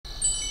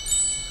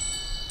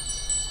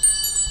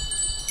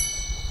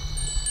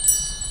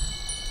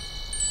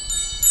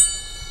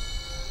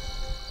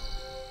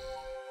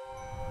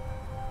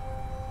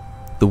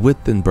the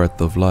width and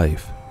breadth of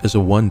life is a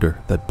wonder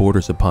that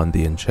borders upon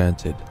the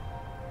enchanted.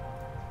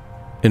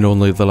 In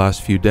only the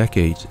last few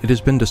decades, it has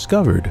been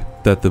discovered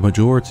that the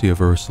majority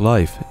of Earth's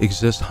life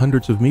exists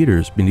hundreds of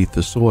meters beneath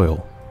the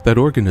soil, that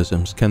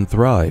organisms can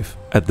thrive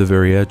at the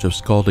very edge of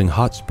scalding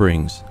hot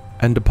springs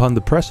and upon the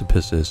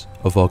precipices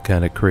of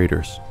volcanic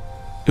craters.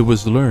 It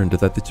was learned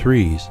that the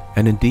trees,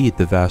 and indeed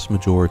the vast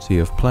majority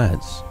of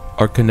plants,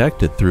 are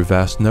connected through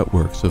vast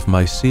networks of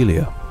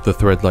mycelia, the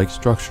thread-like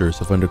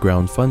structures of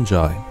underground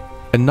fungi.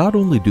 And not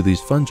only do these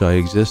fungi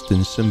exist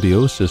in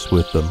symbiosis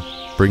with them,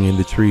 bringing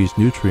the trees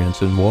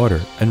nutrients and water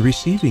and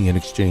receiving in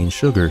exchange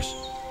sugars,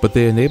 but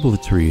they enable the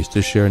trees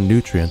to share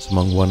nutrients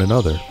among one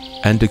another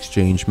and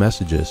exchange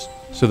messages,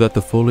 so that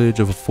the foliage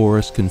of a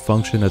forest can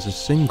function as a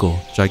single,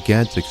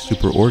 gigantic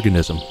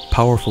superorganism,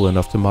 powerful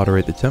enough to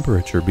moderate the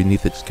temperature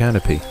beneath its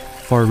canopy,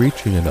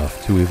 far-reaching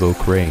enough to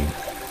evoke rain.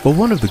 But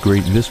one of the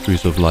great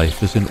mysteries of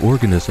life is an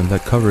organism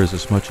that covers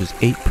as much as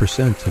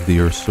 8% of the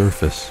Earth's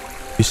surface.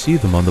 You see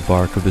them on the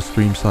bark of the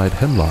streamside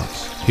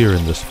hemlocks, here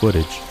in this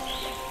footage.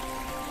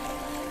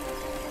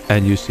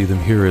 And you see them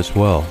here as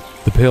well,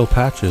 the pale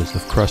patches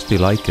of crusty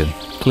lichen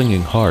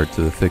clinging hard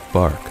to the thick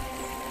bark.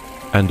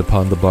 And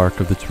upon the bark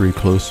of the tree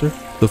closer,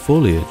 the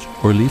foliage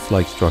or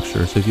leaf-like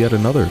structures of yet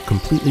another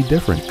completely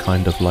different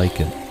kind of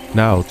lichen,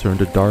 now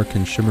turned a dark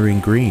and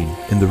shimmering green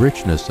in the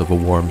richness of a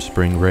warm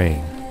spring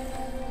rain.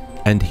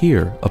 And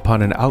here,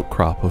 upon an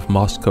outcrop of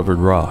moss-covered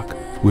rock,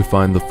 we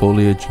find the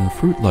foliage and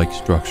fruit-like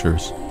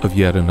structures of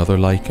yet another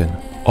lichen,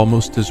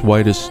 almost as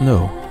white as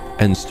snow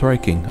and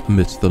striking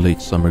amidst the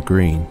late summer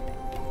green.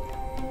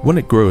 When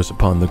it grows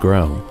upon the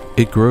ground,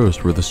 it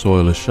grows where the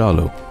soil is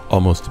shallow,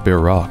 almost bare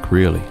rock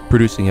really,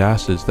 producing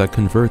acids that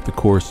convert the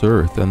coarse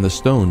earth and the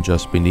stone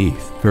just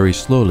beneath, very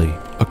slowly,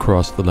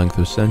 across the length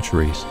of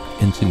centuries,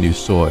 into new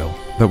soil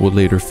that will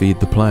later feed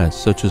the plants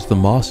such as the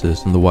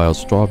mosses and the wild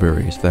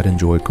strawberries that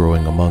enjoy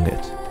growing among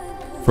it.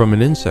 From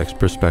an insect's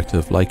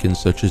perspective, lichens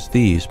such as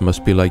these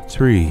must be like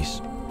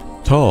trees,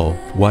 tall,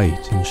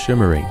 white, and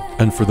shimmering,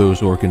 and for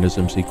those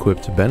organisms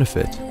equipped to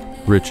benefit,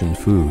 rich in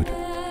food.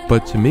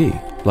 But to me,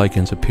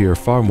 lichens appear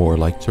far more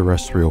like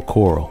terrestrial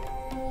coral.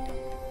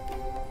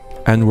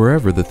 And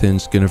wherever the thin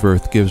skin of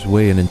Earth gives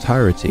way in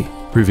entirety,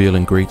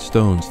 revealing great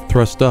stones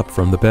thrust up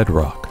from the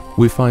bedrock,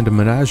 we find a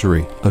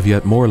menagerie of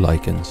yet more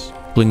lichens,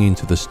 clinging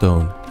to the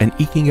stone and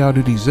eking out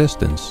an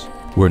existence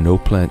where no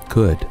plant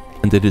could.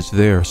 And it is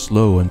their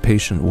slow and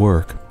patient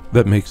work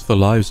that makes the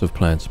lives of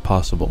plants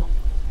possible.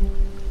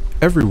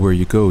 Everywhere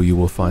you go you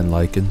will find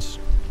lichens,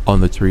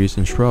 on the trees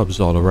and shrubs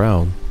all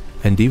around,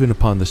 and even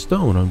upon the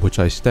stone on which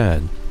I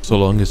stand. So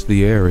long as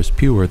the air is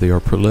pure, they are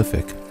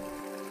prolific.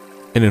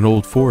 In an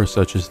old forest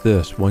such as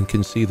this, one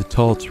can see the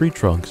tall tree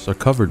trunks are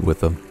covered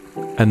with them,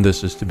 and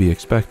this is to be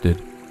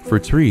expected, for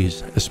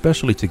trees,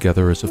 especially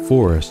together as a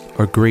forest,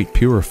 are great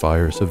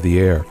purifiers of the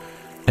air,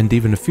 and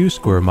even a few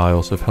square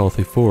miles of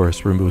healthy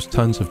forest removes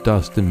tons of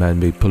dust and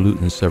man-made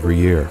pollutants every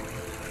year.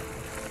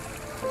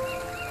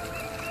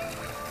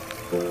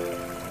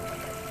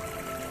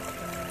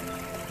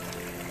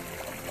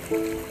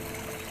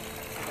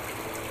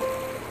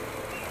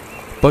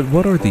 But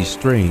what are these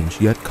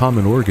strange yet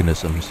common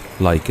organisms,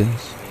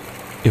 lichens?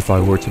 If I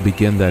were to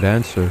begin that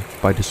answer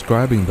by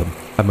describing them,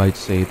 I might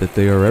say that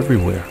they are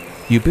everywhere,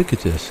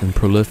 ubiquitous and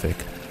prolific.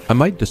 I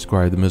might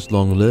describe them as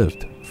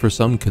long-lived, for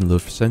some can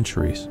live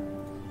centuries.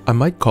 I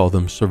might call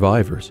them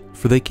survivors,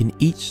 for they can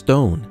eat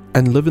stone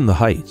and live in the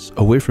heights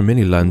away from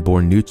any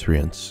land-borne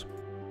nutrients,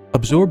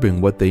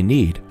 absorbing what they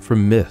need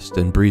from mist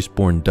and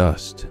breeze-borne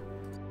dust.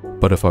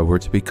 But if I were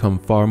to become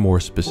far more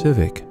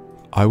specific,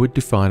 I would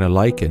define a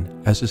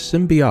lichen as a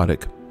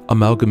symbiotic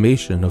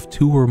amalgamation of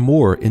two or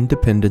more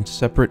independent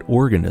separate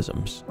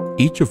organisms,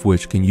 each of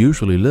which can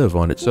usually live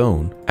on its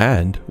own,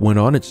 and, when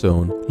on its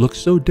own, looks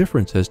so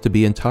different as to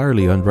be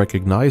entirely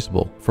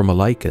unrecognizable from a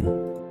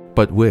lichen,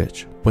 but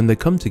which, when they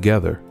come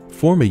together,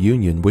 form a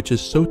union which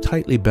is so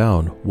tightly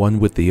bound one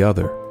with the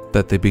other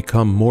that they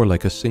become more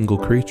like a single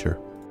creature.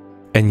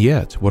 And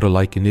yet, what a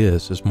lichen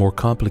is more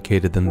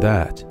complicated than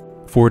that,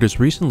 for it has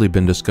recently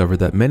been discovered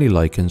that many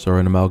lichens are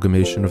an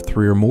amalgamation of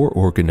three or more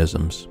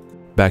organisms: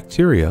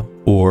 bacteria,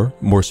 or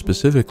more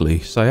specifically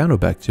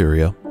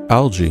cyanobacteria,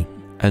 algae,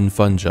 and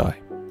fungi.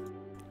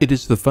 It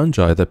is the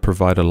fungi that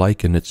provide a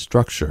lichen its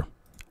structure,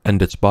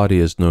 and its body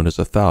is known as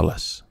a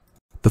thallus.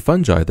 The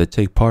fungi that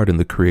take part in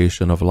the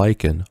creation of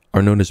lichen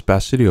are known as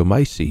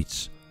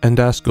basidiomycetes and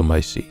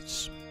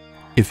ascomycetes.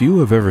 If you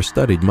have ever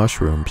studied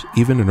mushrooms,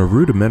 even in a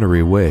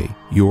rudimentary way,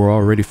 you are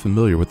already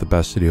familiar with the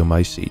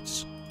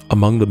basidiomycetes.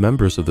 Among the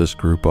members of this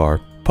group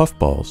are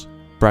puffballs,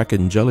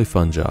 bracken jelly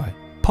fungi,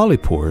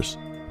 polypores,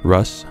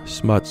 rusts,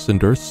 smuts,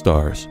 and earth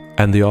stars,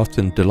 and the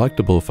often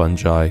delectable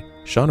fungi,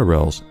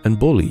 chanterelles and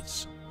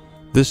boletes.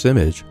 This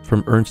image,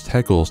 from Ernst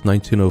Haeckel's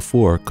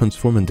 1904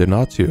 Kunstformen der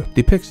Natur,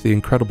 depicts the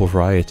incredible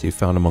variety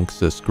found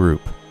amongst this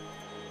group.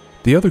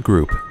 The other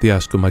group, the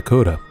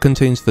Ascomycota,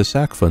 contains the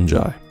sac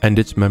fungi, and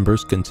its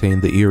members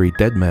contain the eerie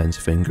dead man's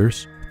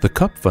fingers, the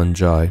cup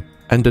fungi,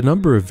 and a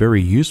number of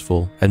very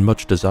useful and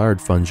much desired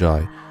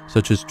fungi,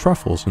 such as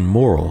truffles and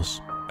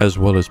morels, as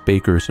well as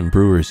baker's and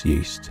brewer's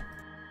yeast.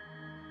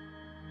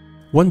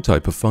 One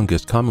type of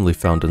fungus commonly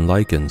found in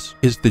lichens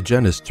is the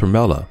genus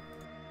Tremella,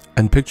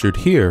 and pictured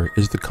here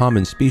is the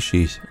common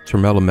species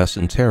Tremella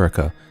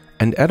mesenterica,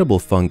 an edible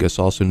fungus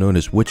also known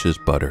as witch's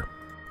butter.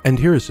 And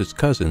here is its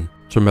cousin,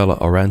 Tremella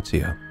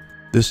aurantia.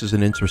 This is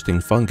an interesting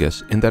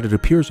fungus in that it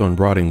appears on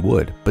rotting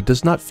wood, but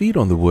does not feed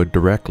on the wood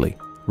directly.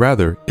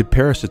 Rather, it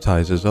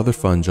parasitizes other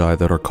fungi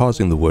that are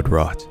causing the wood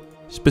rot,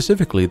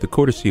 specifically the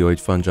cordyceoid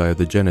fungi of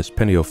the genus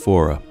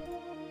Peniophora.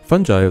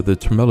 Fungi of the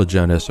Tremella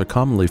genus are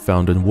commonly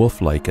found in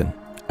wolf lichen,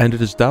 and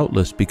it is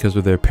doubtless because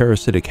of their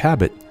parasitic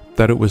habit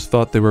that it was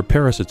thought they were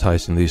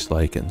parasitizing these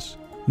lichens.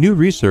 New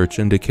research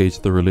indicates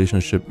the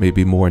relationship may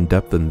be more in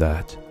depth than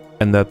that,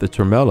 and that the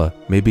Tremella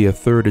may be a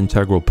third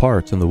integral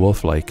part in the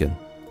wolf lichen.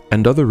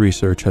 And other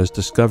research has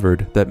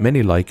discovered that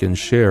many lichens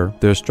share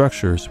their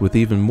structures with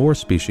even more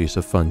species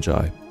of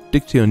fungi.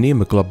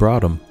 Dictyonema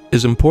glabratum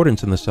is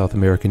important in the South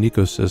American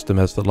ecosystem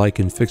as the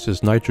lichen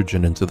fixes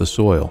nitrogen into the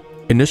soil.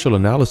 Initial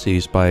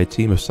analyses by a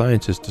team of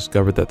scientists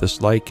discovered that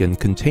this lichen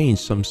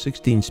contains some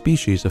 16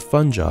 species of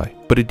fungi,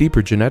 but a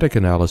deeper genetic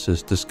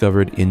analysis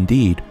discovered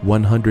indeed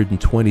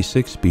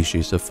 126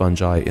 species of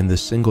fungi in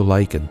this single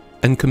lichen.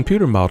 And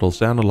computer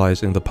models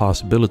analyzing the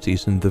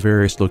possibilities in the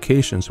various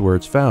locations where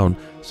it's found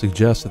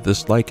suggest that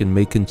this lichen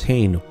may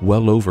contain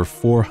well over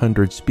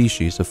 400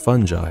 species of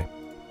fungi.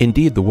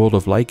 Indeed, the world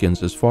of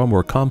lichens is far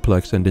more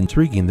complex and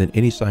intriguing than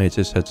any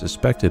scientist had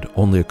suspected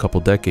only a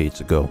couple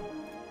decades ago.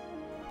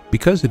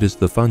 Because it is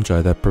the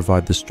fungi that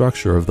provide the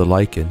structure of the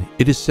lichen,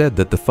 it is said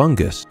that the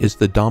fungus is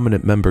the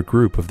dominant member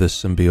group of this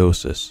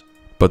symbiosis.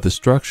 But the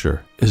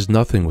structure is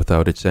nothing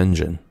without its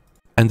engine.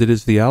 And it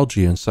is the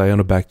algae and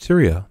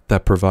cyanobacteria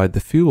that provide the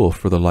fuel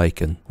for the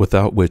lichen,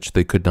 without which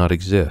they could not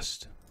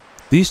exist.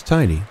 These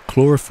tiny,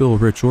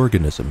 chlorophyll-rich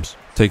organisms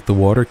take the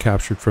water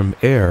captured from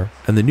air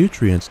and the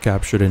nutrients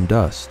captured in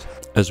dust,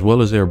 as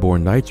well as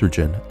airborne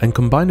nitrogen, and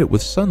combine it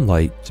with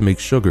sunlight to make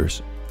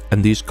sugars,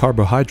 and these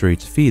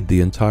carbohydrates feed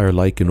the entire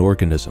lichen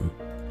organism.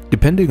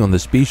 Depending on the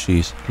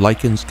species,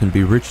 lichens can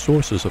be rich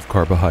sources of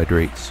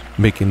carbohydrates,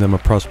 making them a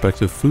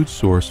prospective food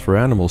source for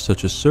animals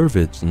such as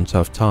cervids in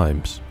tough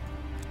times.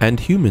 And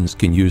humans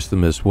can use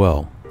them as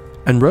well,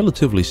 and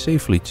relatively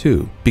safely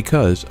too,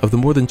 because of the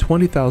more than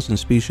 20,000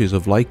 species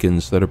of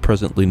lichens that are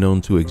presently known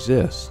to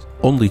exist,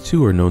 only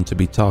 2 are known to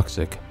be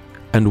toxic,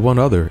 and 1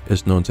 other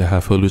is known to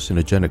have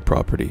hallucinogenic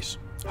properties.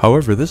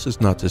 However, this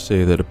is not to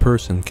say that a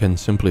person can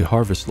simply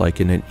harvest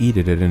lichen and eat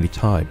it at any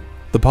time.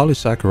 The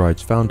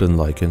polysaccharides found in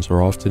lichens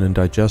are often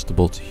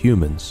indigestible to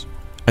humans,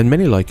 and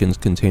many lichens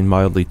contain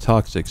mildly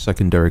toxic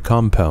secondary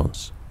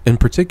compounds, in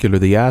particular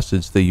the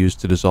acids they use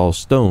to dissolve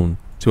stone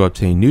to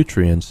obtain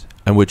nutrients,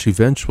 and which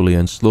eventually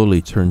and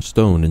slowly turn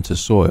stone into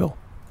soil.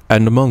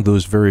 And among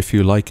those very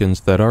few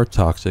lichens that are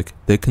toxic,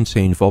 they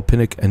contain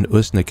vulpinic and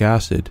usnic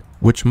acid,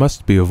 which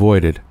must be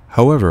avoided.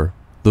 However,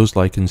 those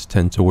lichens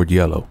tend toward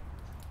yellow.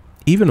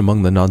 Even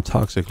among the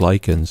non-toxic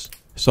lichens,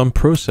 some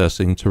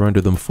processing to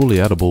render them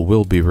fully edible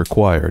will be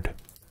required.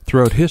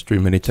 Throughout history,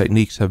 many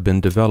techniques have been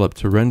developed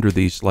to render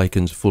these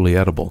lichens fully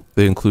edible.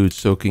 They include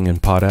soaking in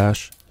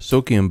potash,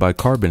 soaking in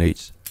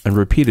bicarbonates, and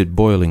repeated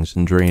boilings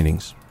and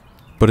drainings.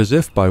 But as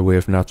if by way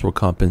of natural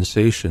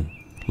compensation,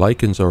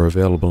 lichens are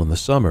available in the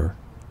summer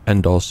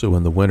and also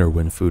in the winter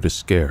when food is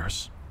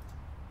scarce.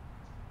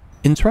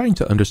 In trying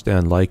to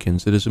understand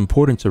lichens, it is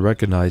important to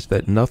recognize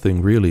that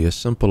nothing really is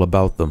simple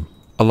about them.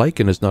 A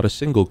lichen is not a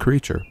single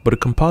creature, but a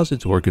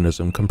composite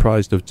organism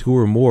comprised of 2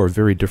 or more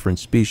very different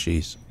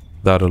species.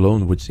 That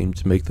alone would seem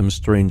to make them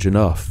strange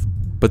enough.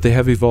 But they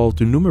have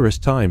evolved numerous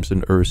times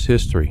in Earth's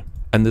history,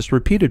 and this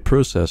repeated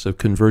process of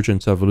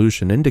convergence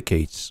evolution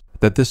indicates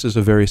that this is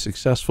a very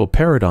successful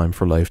paradigm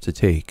for life to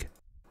take.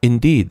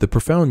 Indeed, the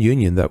profound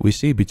union that we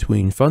see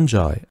between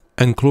fungi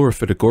and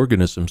chlorophytic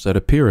organisms that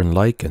appear in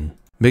lichen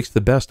makes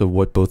the best of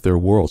what both their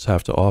worlds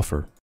have to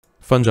offer.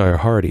 Fungi are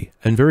hardy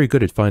and very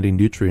good at finding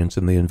nutrients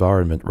in the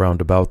environment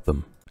round about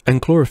them,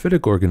 and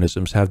chlorophytic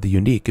organisms have the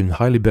unique and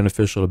highly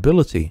beneficial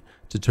ability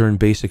to turn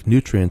basic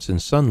nutrients in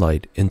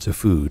sunlight into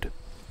food.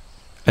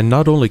 And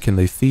not only can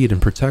they feed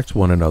and protect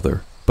one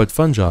another, but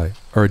fungi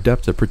are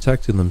adept at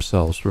protecting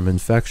themselves from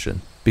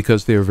infection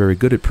because they are very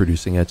good at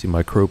producing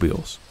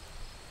antimicrobials.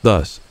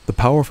 Thus, the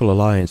powerful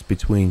alliance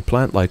between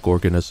plant-like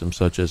organisms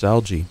such as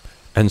algae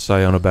and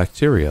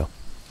cyanobacteria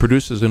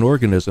produces an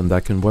organism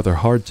that can weather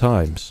hard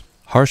times,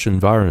 harsh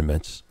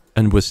environments,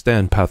 and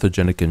withstand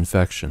pathogenic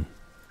infection.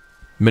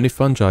 Many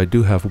fungi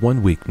do have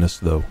one weakness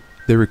though.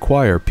 They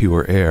require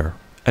pure air,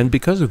 and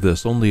because of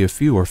this only a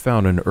few are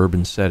found in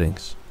urban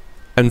settings.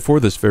 And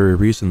for this very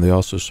reason they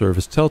also serve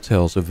as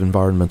telltales of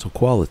environmental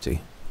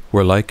quality.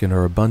 Where lichen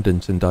are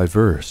abundant and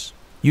diverse,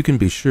 you can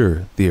be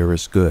sure the air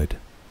is good.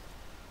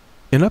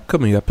 In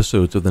upcoming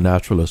episodes of The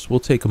Naturalist,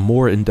 we'll take a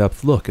more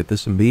in-depth look at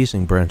this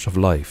amazing branch of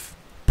life,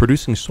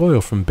 producing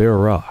soil from bare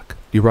rock,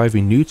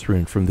 deriving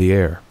nutrient from the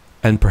air,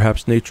 and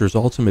perhaps nature's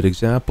ultimate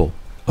example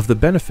of the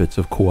benefits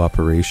of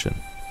cooperation,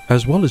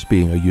 as well as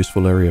being a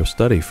useful area of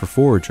study for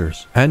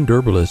foragers and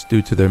herbalists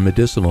due to their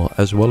medicinal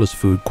as well as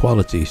food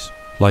qualities.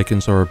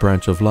 Lichens are a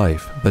branch of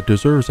life that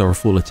deserves our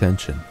full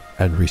attention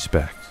and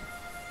respect.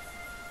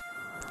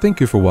 Thank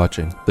you for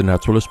watching. The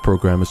Naturalist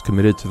program is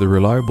committed to the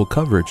reliable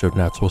coverage of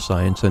natural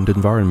science and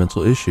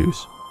environmental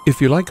issues. If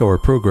you like our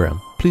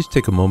program, please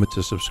take a moment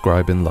to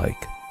subscribe and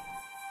like.